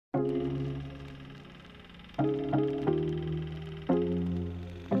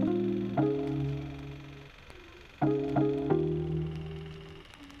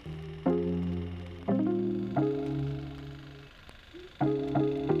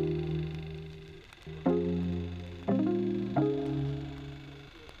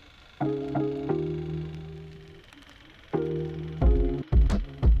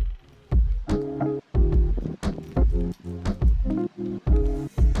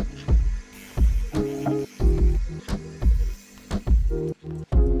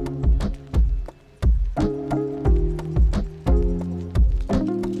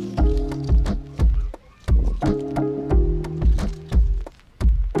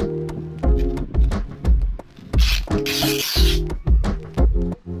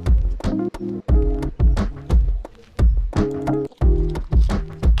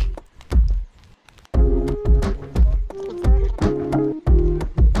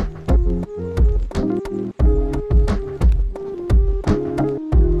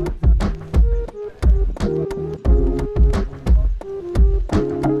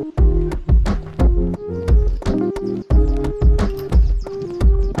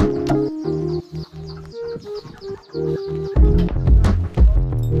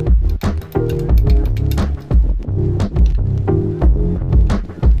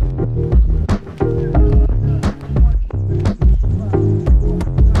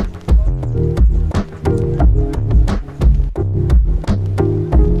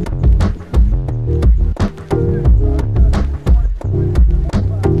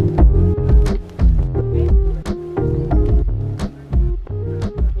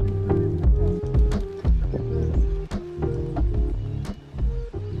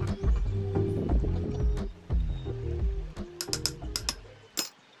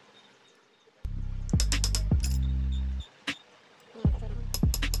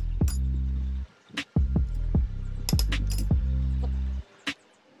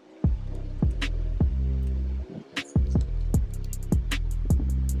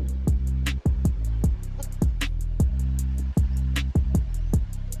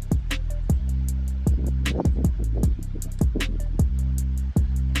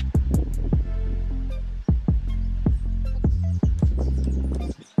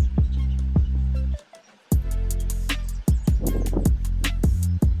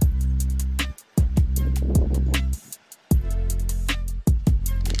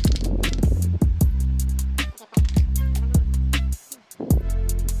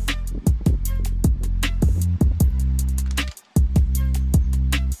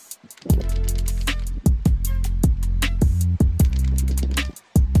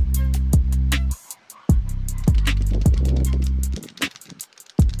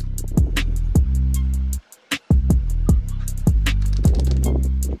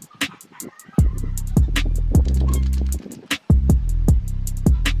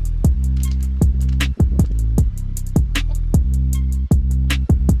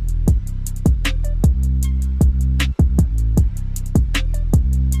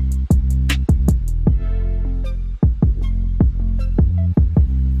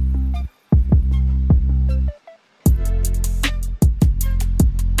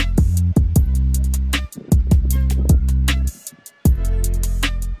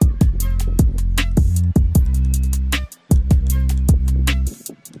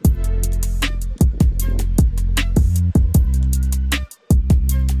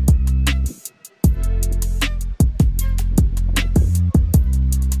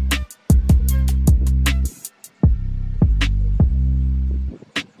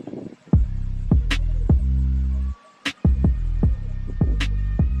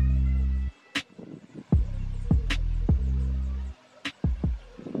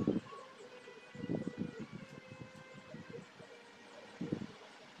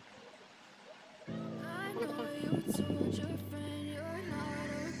told your friend you're not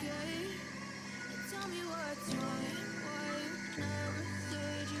okay? And tell me what's wrong and why you never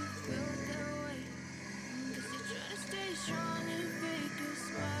said you felt that way. Guess you're trying to stay strong and fake a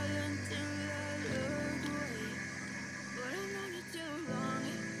smile until I look away. But I've known you too long,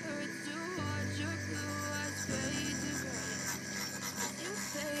 it hurts to watch your blue eyes fade to gray as you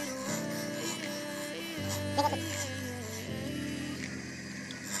fade away.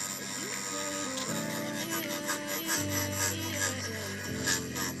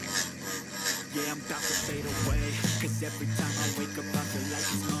 Yeah, I'm about to fade away, cause every time I wake up I feel like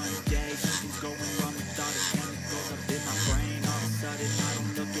it's Monday. Something's going wrong with all the chemicals up in my brain. All of a sudden I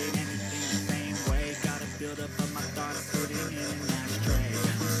don't look at anything the same way. Gotta build up of my thoughts, put it in an ashtray.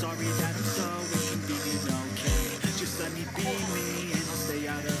 I'm sorry that I'm so inconvenient, okay? Just let me be me and I'll stay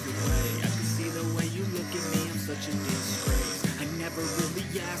out of your way. I can see the way you look at me, I'm such a disgrace. I never really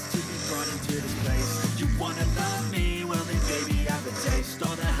asked to be brought into this place. You wanna love me? Well then baby I have a taste.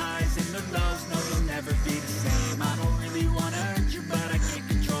 All the highs and the lows, no you'll never be the same. I don't really wanna hurt you but I can't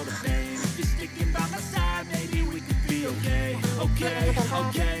control the pain. If you're sticking by my side, maybe we could be okay. Okay,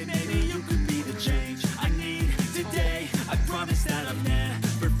 maybe you could be the change I need today. I promise that I've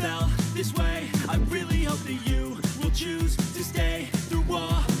never felt this way. I really hope that you will choose to stay through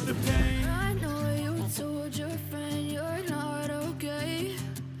all the pain. I know you told your friend you're not okay.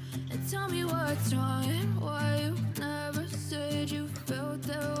 And tell me what's wrong and why you never said you felt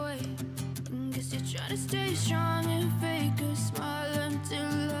that way. Guess you're trying to stay strong and fake a smile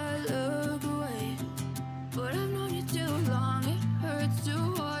until I look away. But I've known you too long, it hurts to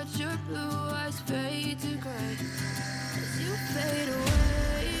watch your blue eyes fade to gray as you fade away.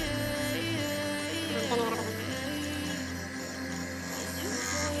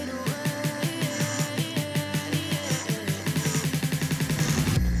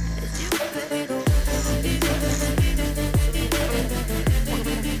 As you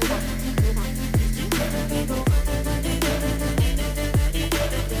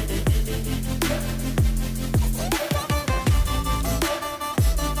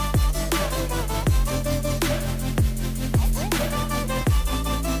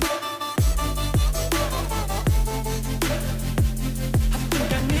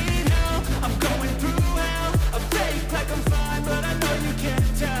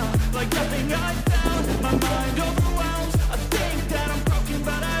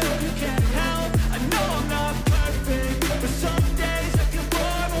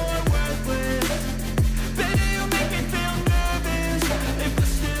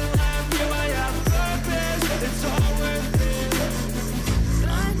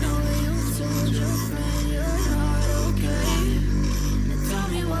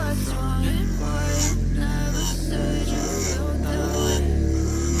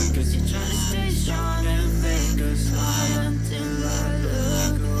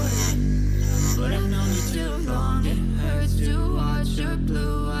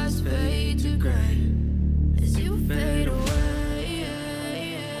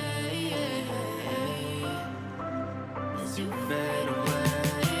fade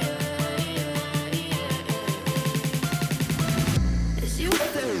away. As you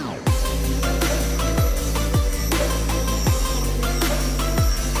fade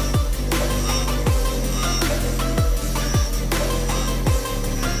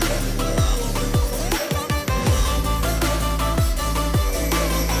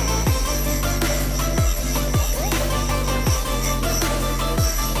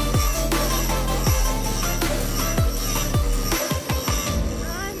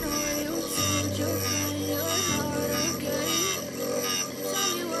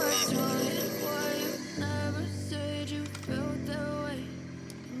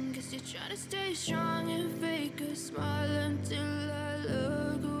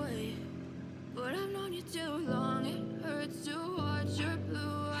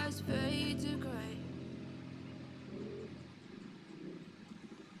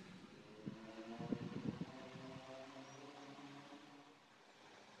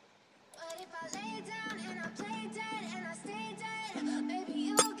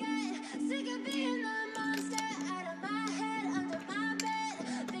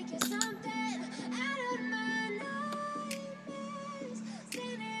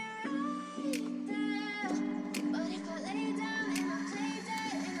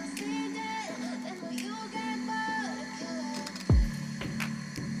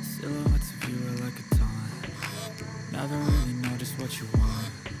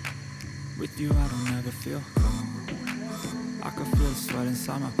With you I don't ever feel calm. I can feel the sweat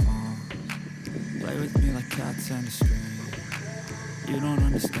inside my palm. Play with me like cats and a string. You don't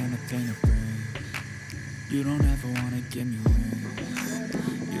understand the pain it brings. You don't ever wanna give me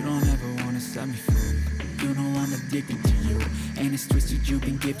wings. You don't ever wanna set me free. You know I'm addicted to you, and it's twisted. You've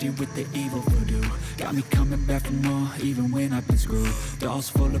been gifted with the evil voodoo. Got me coming back for more, even when I've been screwed. Dolls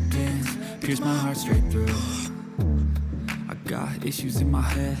full of pins, pierce my heart straight through. I got issues in my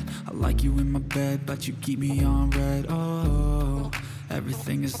head. I like you in my bed, but you keep me on red. Oh,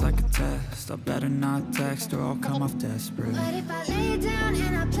 everything is like a test. I better not text or I'll come off desperate. But if I lay down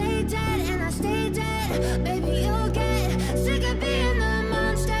and I play dead and I stay dead, baby, you'll get sick of being the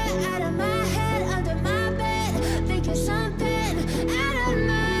monster out of my head, under my bed, thinking something out of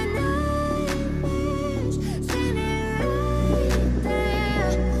my nightmares, standing right there.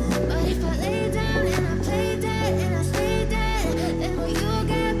 But if I lay down and I play dead and I stay dead, then will you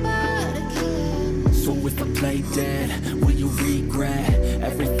get bored again? So if I play dead, will you regret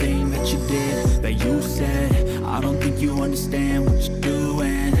everything that you did, that you said? I don't think you understand what you're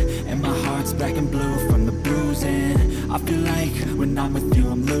doing, and my heart's black and blue from the bruising. I feel like when I'm with you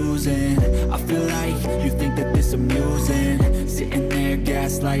I'm losing. I feel like you think that this amusing, sitting there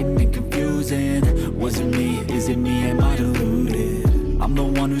gaslighting and confusing. Was it me? Is it me? Am I deluded? I'm the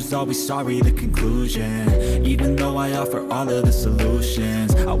one who's always sorry, the conclusion, even though I offer all of the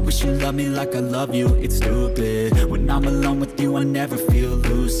solutions. I wish you loved me like I love you, it's stupid. When I'm alone with you I never feel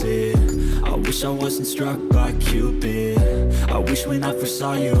lucid. I wish I wasn't struck by Cupid. I wish when I first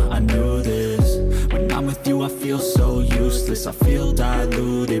saw you I knew this. When I'm with you I feel so useless. I feel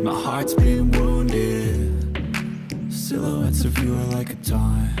diluted, my heart's been wounded. Silhouettes of you are like a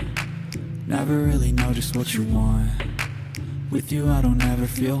taunt. Never really know just what you want. With you I don't ever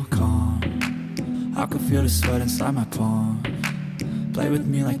feel calm. I can feel the sweat inside my palm. Play with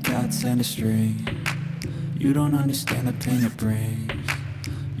me like cats and a string. You don't understand the pain it brings.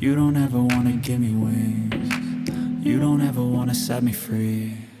 You don't ever wanna give me wings. You don't ever wanna set me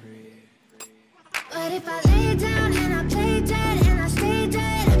free.